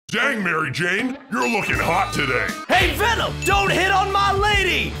Dang, Mary Jane, you're looking hot today. Hey, Venom, don't hit on my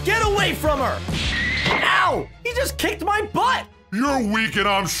lady. Get away from her. Ow, he just kicked my butt. You're weak and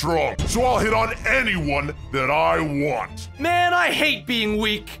I'm strong, so I'll hit on anyone that I want. Man, I hate being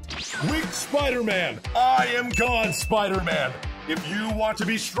weak. Weak Spider-Man, I am God Spider-Man. If you want to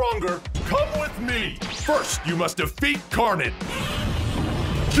be stronger, come with me. First, you must defeat Carnage.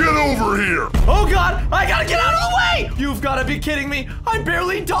 Get over here! Oh God, I gotta get out of the way! You've gotta be kidding me. I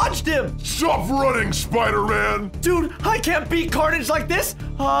barely dodged him. Stop running, Spider-Man. Dude, I can't beat Carnage like this.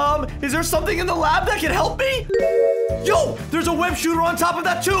 Is there something in the lab that can help me? Yo, there's a web shooter on top of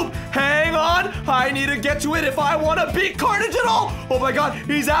that tube. Hang on, I need to get to it if I want to beat Carnage at all. Oh my God,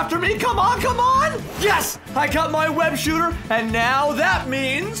 he's after me. Come on, come on. Yes, I got my web shooter, and now that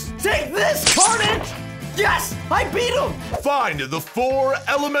means take this, Carnage. Yes, I beat him. Find the 4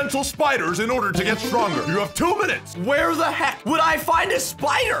 elemental spiders in order to get stronger. You have 2 minutes. Where the heck would I find a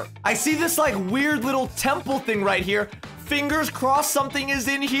spider? I see this like weird little temple thing right here. Fingers crossed something is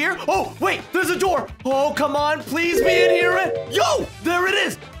in here. Oh, wait, there's a door. Oh, come on, please be in here. Yo, there it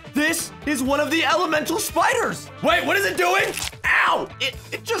is. This is one of the elemental spiders. Wait, what is it doing? Ow, it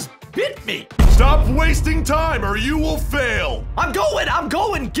just bit me. Stop wasting time or you will fail. I'm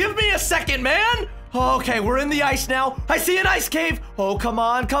going. Give me a second, man. Okay, we're in the ice now. I see an ice cave. Oh, come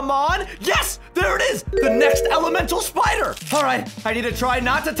on, come on. Yes, there it is. The next elemental spider. All right, I need to try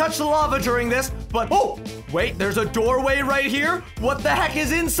not to touch the lava during this, but oh, wait, there's a doorway right here. What the heck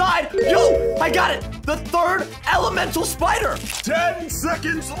is inside? Yo, I got it. The 3rd elemental spider. 10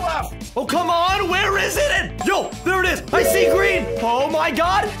 seconds left. Oh, come on, where is it? And yo, there it is. I see green. Oh my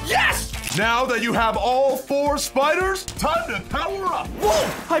God, yes. Now that you have all 4 spiders, time to power up.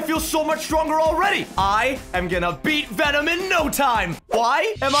 Whoa, I feel so much stronger already. I am gonna beat Venom in no time.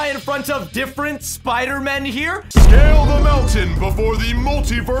 Why am I in front of different Spider-Men here? Scale the mountain before the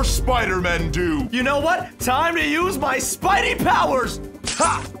multiverse Spider-Men do. You know what? Time to use my Spidey powers.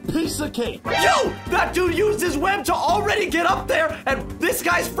 Ha! Piece of cake. Yo, that dude used his web to already get up there, and this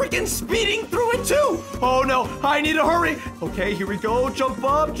guy's freaking speeding through it too. Oh no, I need to hurry. Okay, here we go. Jump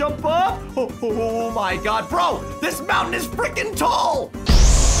up, jump up. Oh my God, bro, this mountain is freaking tall.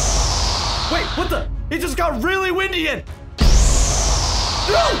 Wait, what the? It just got really windy in.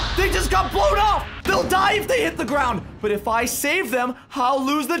 No, they just got blown off. They'll die if they hit the ground. But if I save them, I'll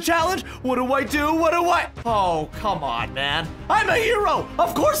lose the challenge. What do I do? What do I? Oh, come on, man. I'm a hero.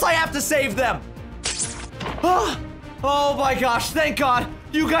 Of course I have to save them. Oh my gosh, thank God.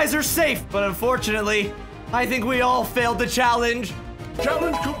 You guys are safe. But unfortunately, I think we all failed the challenge.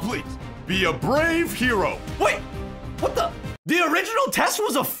 Challenge complete. Be a brave hero. Wait, what the? The original test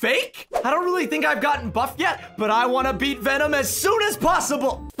was a fake? I don't really think I've gotten buffed yet, but I want to beat Venom as soon as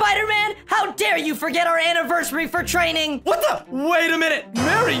possible. Spider-Man, how dare you forget our anniversary for training? What the? Wait a minute,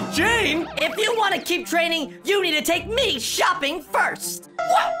 Mary Jane? If you want to keep training, you need to take me shopping first.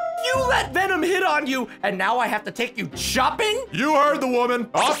 What? You let Venom hit on you, and now I have to take you shopping? You heard the woman.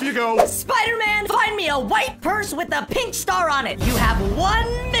 Off you go. Spider-Man, find me a white purse with a pink star on it. You have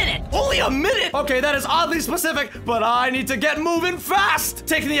 1 minute. Only a minute? Okay, that is oddly specific, but I need to get moving fast.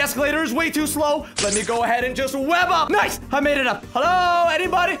 Taking the escalator is way too slow. Let me go ahead and just web up. Nice, I made it up. Hello,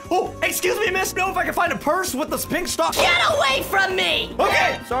 anybody? Oh, excuse me, miss. Know if I can find a purse with this pink star? Get away from me.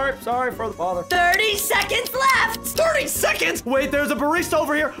 Okay, sorry for the bother. 30 seconds left. 30 seconds? Wait, there's a barista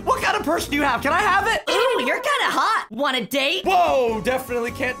over here. What kind of purse do you have? Can I have it? Ooh, you're kind of hot. Want a date? Whoa,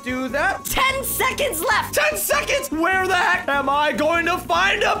 definitely can't do that. 10 seconds left. 10 seconds? Where the heck am I going to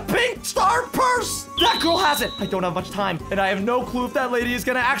find a pink star purse? That girl has it. I don't have much time, and I have no clue if that lady is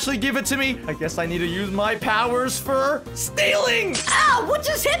gonna actually give it to me. I guess I need to use my powers for stealing. Ow, what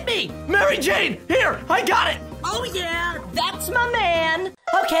just hit me? Mary Jane, here, I got it. Oh yeah, that's my man.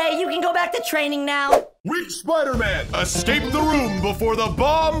 Okay, you can go back to training now. Weak Spider-Man, escape the room before the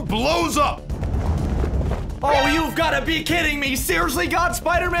bomb blows up. Oh, you've got to be kidding me. Seriously, God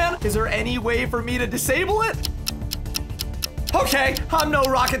Spider-Man? Is there any way for me to disable it? Okay, I'm no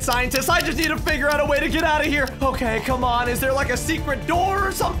rocket scientist. I just need to figure out a way to get out of here. Okay, come on. Is there like a secret door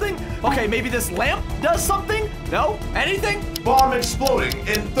or something? Okay, maybe this lamp does something? No? Anything? Bomb exploding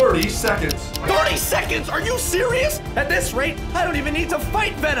in 30 seconds. 30 seconds? Are you serious? At this rate, I don't even need to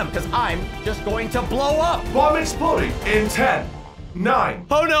fight Venom because I'm just going to blow up. Bomb exploding in 10, 9.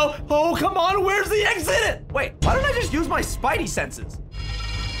 Oh no. Oh, come on. Where's the exit? Wait, why don't I just use my Spidey senses?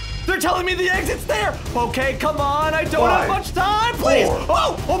 They're telling me the exit's there. Okay, come on. I don't have much time. Please.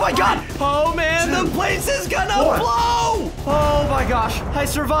 Oh my God. Oh, man, the place is gonna blow. Oh, my gosh. I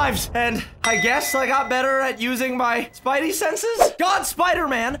survived. And I guess I got better at using my Spidey senses. God,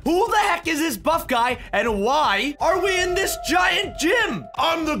 Spider-Man, who the heck is this buff guy? And why are we in this giant gym?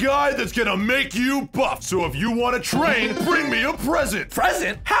 I'm the guy that's gonna make you buff. So if you want to train, bring me a present.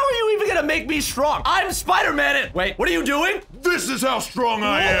 Present? How are you even gonna make me strong? I'm Spider-Man. Wait, what are you doing? This is how strong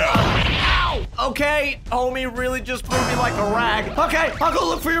I am. Ow! Okay, homie really just threw me like a rag. Okay, I'll go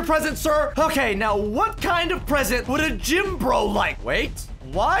look for your present, sir. Okay, now what kind of present would a gym bro like? Wait.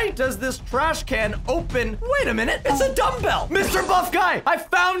 Why does this trash can open? Wait a minute, it's a dumbbell. Mr. Buff Guy, I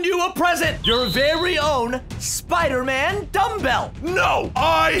found you a present. Your very own Spider-Man dumbbell. No,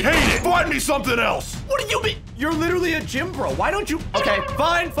 I hate it. Find me something else. What do you mean? You're literally a gym bro. Why don't you? Okay,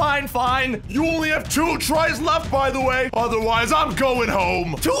 fine. You only have 2 tries left, by the way. Otherwise, I'm going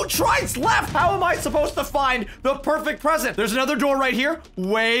home. 2 tries left? How am I supposed to find the perfect present? There's another door right here.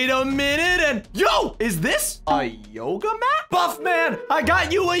 Wait a minute and... Yo, is this a yoga mat? Buff man, I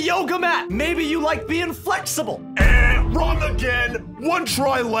got you a yoga mat. Maybe you like being flexible. And wrong again. 1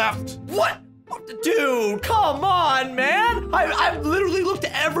 try left. What? Dude, come on, man. I've literally looked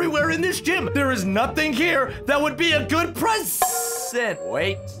everywhere in this gym. There is nothing here that would be a good present.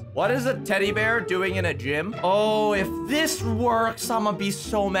 Wait, what is a teddy bear doing in a gym? Oh, if this works, I'm gonna be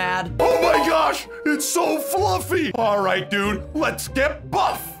so mad. Oh my gosh, it's so fluffy. All right, dude, let's get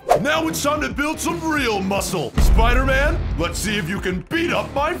buff. Now it's time to build some real muscle. Spider-Man, let's see if you can beat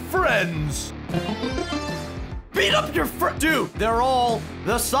up my friends. Beat up your friend. Dude, they're all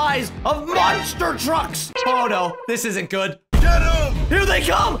the size of monster trucks. Oh no, this isn't good. Get him! Here they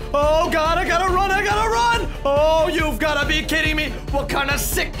come! Oh God, I gotta run! Oh, you've gotta be kidding me! What kind of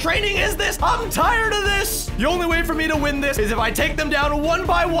sick training is this? I'm tired of this! The only way for me to win this is if I take them down 1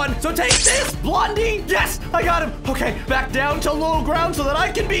 by 1. So take this, Blondie! Yes, I got him! Okay, back down to low ground so that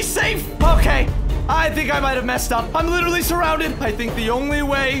I can be safe! Okay, I think I might have messed up. I'm literally surrounded. I think the only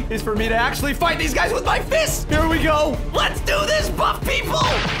way is for me to actually fight these guys with my fists. Here we go. Let's do this, buff people.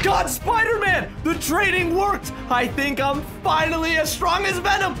 God, Spider-Man, the training worked. I think I'm finally as strong as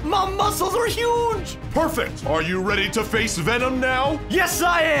Venom. My muscles are huge. Perfect. Are you ready to face Venom now? Yes,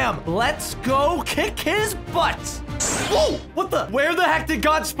 I am. Let's go kick his butt. Whoa, what the? Where the heck did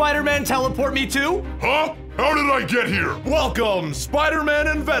God Spider-Man teleport me to? Huh? How did I get here? Welcome, Spider-Man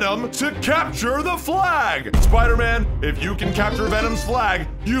and Venom, to capture the flag. Spider-Man, if you can capture Venom's flag,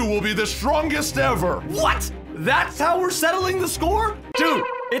 you will be the strongest ever. What? That's how we're settling the score? Dude,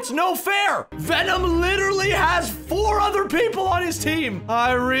 it's no fair. Venom literally has 4 other people on his team.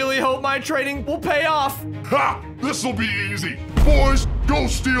 I really hope my training will pay off. Ha! This'll be easy. Boys, go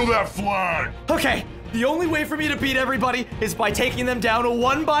steal that flag. Okay. The only way for me to beat everybody is by taking them down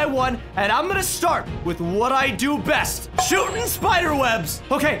 1 by 1, and I'm gonna start with what I do best, shooting spider webs.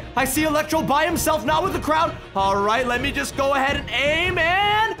 Okay, I see Electro by himself, not with the crowd. All right, let me just go ahead and aim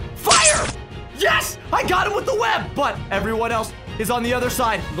and fire. Yes, I got him with the web, but everyone else is on the other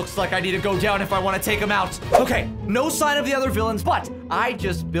side. Looks like I need to go down if I want to take him out. Okay, no sign of the other villains, but I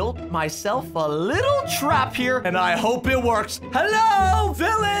just built myself a little trap here, and I hope it works. Hello,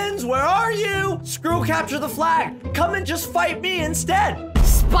 villains, where are you? Screw capture the flag. Come and just fight me instead.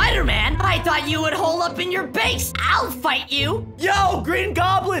 Spider-Man, I thought you would hole up in your base. I'll fight you. Yo, Green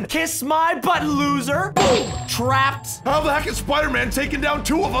Goblin, kiss my butt, loser. Boom, trapped. How the heck is Spider-Man taking down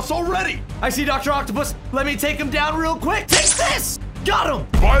 2 of us already? I see Dr. Octopus. Let me take him down real quick. Take this. Got him.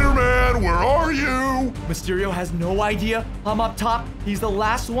 Spider-Man, where are you? Mysterio has no idea I'm up top. He's the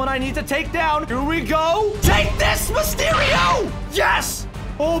last one I need to take down. Here we go. Take this, Mysterio. Yes.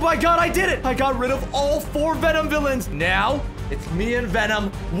 Oh my God, I did it. I got rid of all 4 Venom villains. Now, it's me and Venom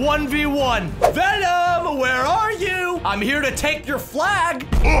 1v1. Venom, where are you? I'm here to take your flag.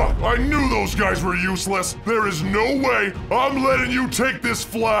 Ugh, I knew those guys were useless. There is no way I'm letting you take this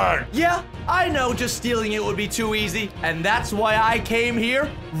flag. Yeah, I know just stealing it would be too easy. And that's why I came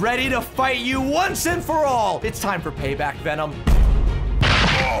here, ready to fight you once and for all. It's time for payback, Venom.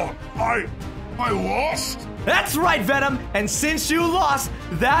 Oh, I lost? That's right, Venom. And since you lost,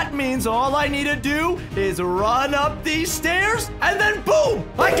 that means all I need to do is run up these stairs and then boom,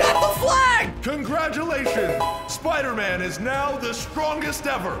 I got the flag. Congratulations. Spider-Man is now the strongest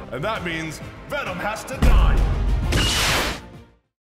ever. And that means Venom has to die.